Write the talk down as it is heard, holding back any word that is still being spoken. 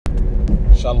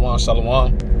Shalom,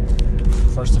 shalom.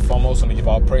 First and foremost, I want to give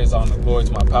all praise, honor, and glory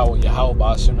to my power, Yahweh,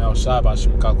 Ba'ashem El Shai,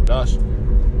 Ba'ashem Kakudash.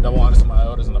 Double honors to my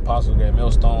elders and apostles, great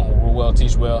millstone, who rule well,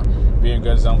 teach well, being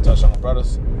good as I'm touch on my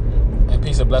brothers. And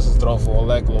peace and blessings to those for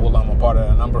elect, Lord, I'm a part of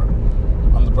that number.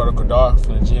 I'm the brother Kadar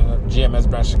from the GMS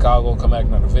branch Chicago. Come back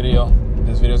another video.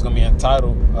 This video is going to be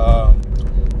entitled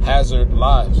Hazard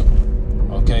Lives.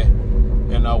 Okay.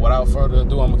 And without further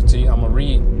ado, I'm going to continue. I'm going to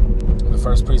read the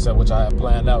first precept, which I have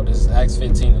planned out. This is Acts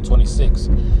 15 and 26.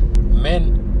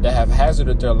 Men that have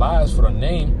hazarded their lives for the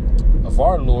name of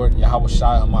our Lord, Yahweh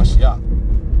Shai HaMashiach.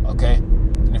 Okay.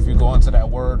 And if you go into that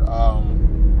word,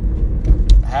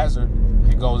 hazard,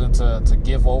 it goes into to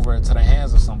give over into the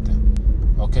hands of something.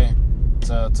 Okay.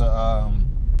 To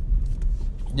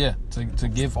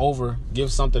give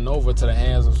something over to the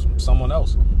hands of someone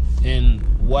else. And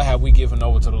what have we given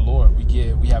over to the Lord?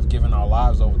 We have given our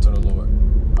lives over to the Lord.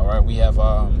 All right, we have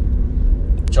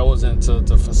chosen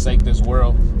to forsake this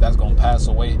world that's going to pass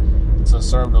away, to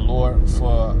serve the Lord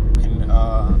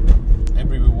and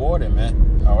be rewarded,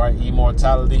 man. All right,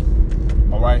 immortality.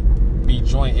 All right, be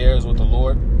joint heirs with the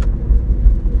Lord.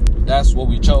 That's what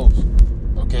we chose.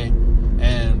 Okay,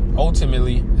 and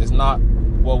ultimately, it's not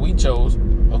what we chose.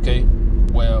 Okay,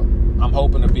 well, I'm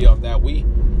hoping to be of that we.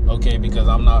 Okay, because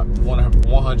I'm not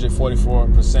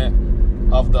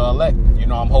 144% of the elect. You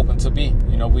know, I'm hoping to be.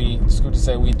 You know, Scripture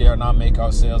say we dare not make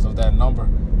ourselves of that number.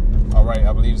 All right,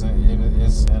 I believe it's in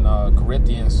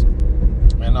Corinthians.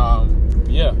 And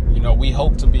you know, we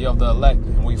hope to be of the elect,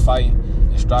 and we fighting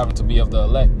and striving to be of the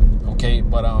elect. Okay,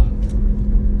 but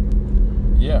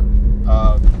you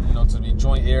know, to be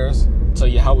joint heirs to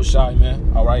Yahweh Shai,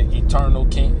 man. All right, eternal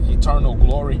king, eternal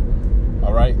glory.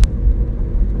 All right.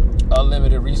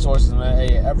 Unlimited resources, man.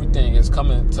 Hey, everything is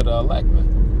coming to the elect, man.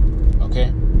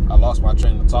 Okay, I lost my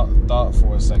train of thought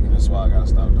for a second. That's why I gotta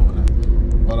stop doing that.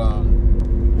 But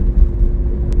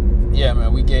yeah,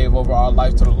 man, we gave over our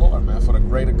life to the Lord, man, for the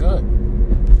greater good.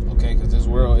 Okay, because this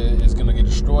world is gonna get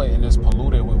destroyed and it's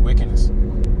polluted with wickedness.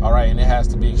 All right, and it has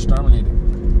to be exterminated.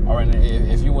 All right, and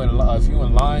if you in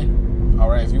line, all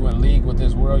right, if you in league with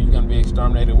this world, you're gonna be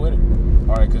exterminated with it.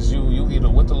 All right, because you either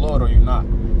with the Lord or you're not.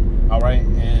 All right,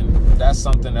 and that's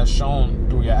something that's shown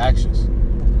through your actions.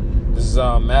 This is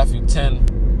Matthew 10.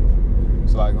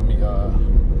 It's like, let me give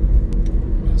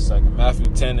me a second. Matthew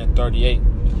 10 and 38.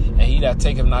 And he that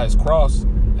taketh not his cross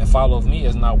and followeth me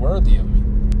is not worthy of me.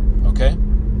 Okay?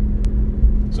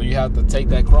 So you have to take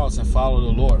that cross and follow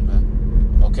the Lord, man.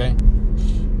 Okay?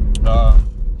 And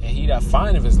he that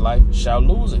findeth his life shall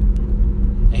lose it.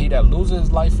 And he that loses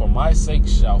his life for my sake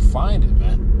shall find it,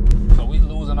 man. So we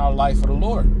losing our life for the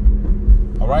Lord.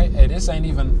 All right, hey, this ain't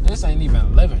even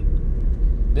living.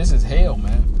 This is hell,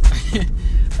 man.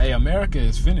 Hey, America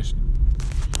is finished.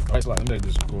 All right, so let me take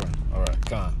this recording. All right,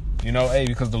 con. You know, hey,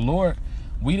 because the Lord,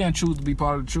 we didn't choose to be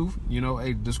part of the truth. You know,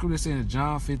 hey, the scripture says in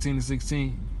John 15 and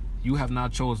 16, you have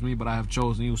not chosen me, but I have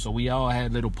chosen you. So we all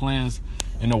had little plans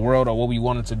in the world of what we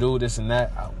wanted to do, this and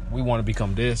that. We want to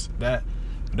become this, that.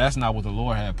 But that's not what the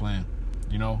Lord had planned.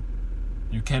 You know,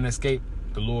 you can't escape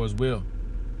the Lord's will.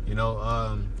 You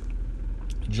know,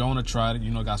 Jonah tried it, you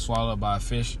know, got swallowed up by a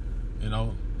fish, you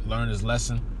know, learned his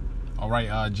lesson. All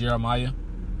right, Jeremiah,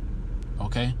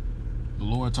 okay, the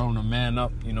Lord told him to man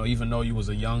up, you know, even though he was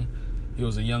a young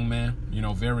man, you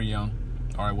know, very young.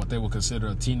 All right, what they would consider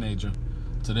a teenager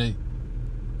today,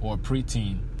 or a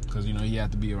preteen, because, you know, he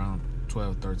had to be around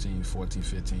 12, 13, 14,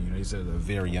 15, you know, he said a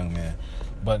very young man.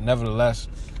 But nevertheless,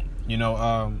 you know,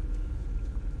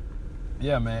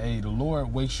 yeah, man, hey, the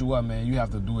Lord wakes you up, man, you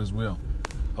have to do his will,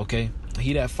 okay?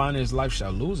 He that findeth his life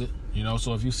shall lose it. You know,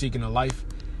 so if you're seeking a life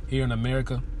here in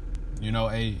America, you know,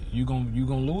 hey, you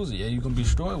gonna lose it. Yeah, you gonna be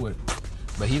destroyed with it.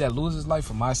 But he that loses his life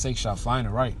for my sake shall find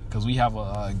it, right? Because we have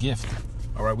a gift.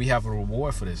 All right, we have a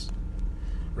reward for this.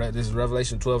 Right? This is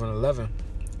Revelation 12 and 11.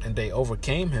 And they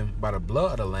overcame him by the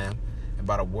blood of the Lamb and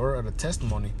by the word of the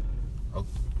testimony.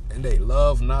 And they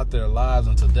love not their lives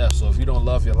unto death. So if you don't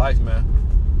love your life, man.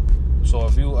 So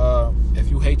if you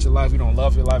hate your life, you don't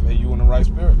love your life, hey, you in the right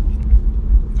spirit.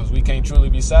 Because we can't truly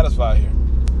be satisfied here,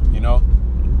 you know.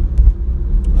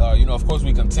 You know, of course,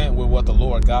 we content with what the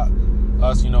Lord got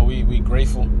us. You know, we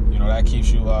grateful. You know, that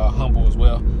keeps you humble as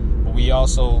well. But we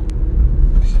also,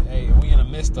 hey, we in the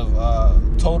midst of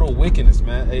total wickedness,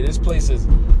 man. Hey, this place is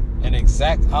an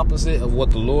exact opposite of what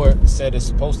the Lord said it's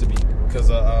supposed to be. Because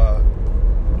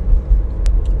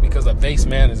a base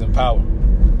man is in power.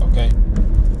 Okay.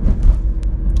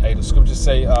 Hey, the scriptures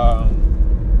say,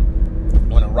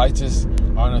 when the righteous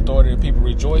are in authority, the people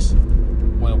rejoice.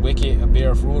 When the wicked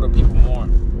bear fruit, the people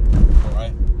mourn. All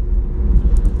right.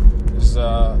 This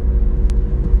I'm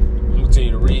gonna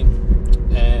continue to read.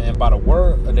 by the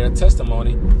word of their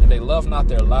testimony, and they love not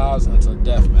their lives unto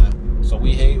death, man. So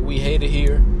we hate it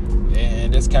here in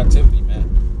this captivity,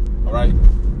 man. All right.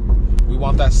 We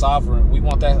want that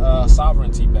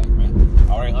sovereignty back, man.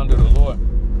 All right, under the Lord.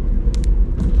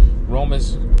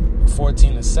 Romans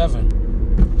 14:7.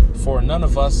 For none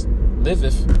of us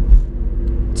liveth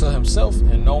to himself,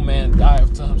 and no man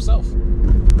dieth to himself.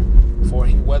 For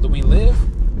whether we live,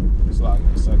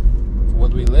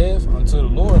 whether we live unto the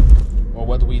Lord, or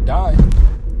whether we die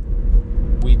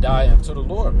unto the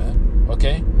Lord, man.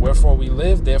 Okay? Wherefore we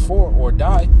live, therefore, or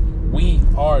die, we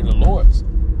are the Lord's.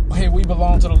 Hey, we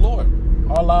belong to the Lord.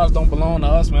 Our lives don't belong to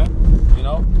us, man. You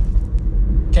know?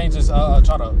 Can't just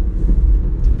try to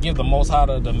give the Most High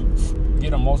the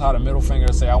middle finger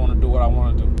and say, I want to do what I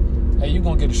want to do. Hey, you're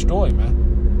going to get destroyed,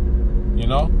 man. You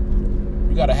know?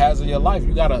 You got to hazard your life.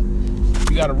 You got to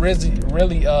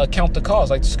really count the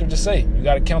cost. Like the scriptures say, you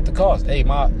got to count the cost. Hey,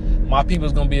 my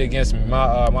people's going to be against me.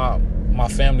 My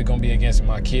family going to be against me.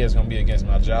 My kids going to be against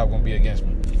me. My job going to be against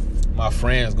me. My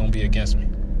friends going to be against me.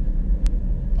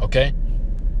 Okay?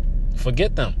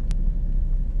 Forget them.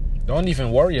 Don't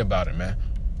even worry about it, man.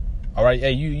 All right?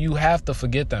 Hey, you have to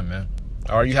forget them, man.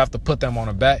 All right? You have to put them on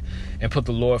the back and put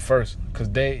the Lord first, because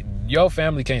your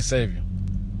family can't save you.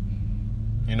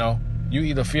 You know? You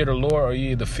either fear the Lord or you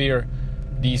either fear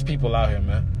these people out here,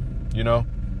 man. You know?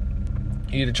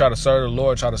 You either try to serve the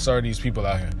Lord or try to serve these people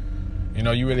out here. You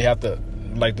know, you really have to,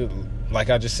 like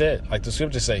I just said, like the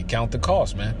scriptures say, count the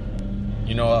cost, man.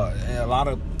 You know, a lot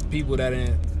of people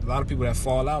that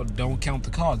fall out don't count the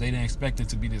cost. They didn't expect it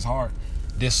to be this hard,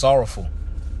 this sorrowful.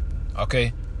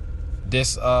 Okay?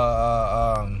 This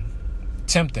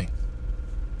tempting.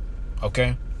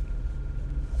 Okay?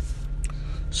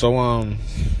 So,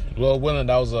 Lord willing,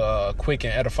 that was a quick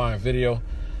and edifying video.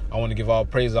 I want to give all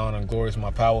praise, honor, and glory to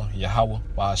my power, Yahweh,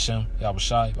 Ba'ashem,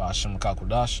 Yahushai, Ba'ashem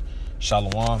Kakodash,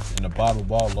 Shalom, in the Bible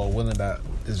ball. Lord willing, that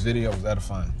this video was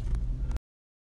edifying.